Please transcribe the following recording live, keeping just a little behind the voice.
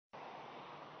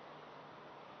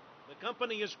The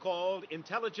company is called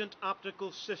Intelligent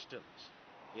Optical Systems.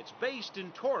 It's based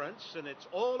in Torrance, and it's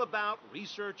all about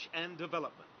research and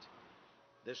development.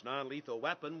 This non-lethal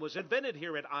weapon was invented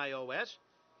here at IOS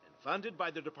and funded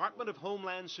by the Department of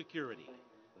Homeland Security.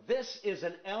 This is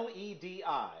an LEDI,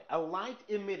 a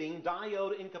light-emitting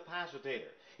diode incapacitator.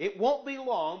 It won't be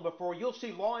long before you'll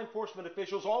see law enforcement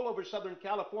officials all over Southern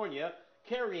California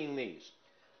carrying these.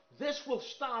 This will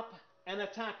stop an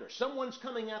attacker. Someone's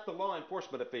coming at the law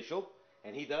enforcement official,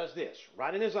 and he does this,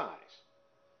 right in his eyes.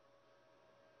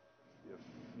 If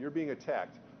you're being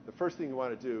attacked, the first thing you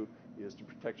want to do is to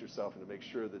protect yourself and to make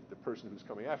sure that the person who's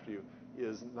coming after you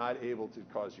is not able to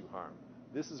cause you harm.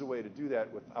 This is a way to do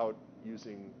that without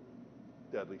using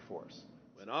deadly force.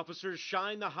 When officers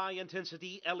shine the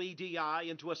high-intensity LEDI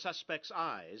into a suspect's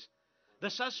eyes,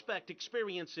 the suspect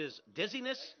experiences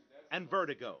dizziness and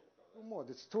vertigo.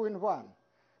 Mode, it's 2-in-1.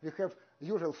 We have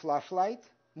usual flashlight,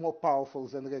 more powerful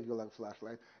than regular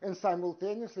flashlight, and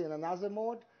simultaneously in another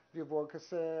mode, we work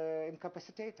as an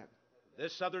incapacitator.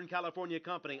 This Southern California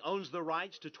company owns the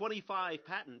rights to 25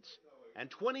 patents,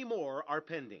 and 20 more are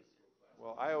pending.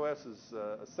 Well, iOS is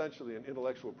essentially an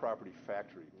intellectual property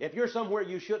factory. If you're somewhere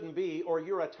you shouldn't be, or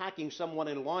you're attacking someone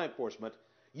in law enforcement,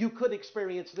 you could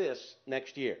experience this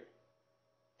next year.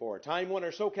 For Time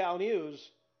Warner SoCal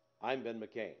News, I'm Ben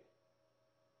McCain.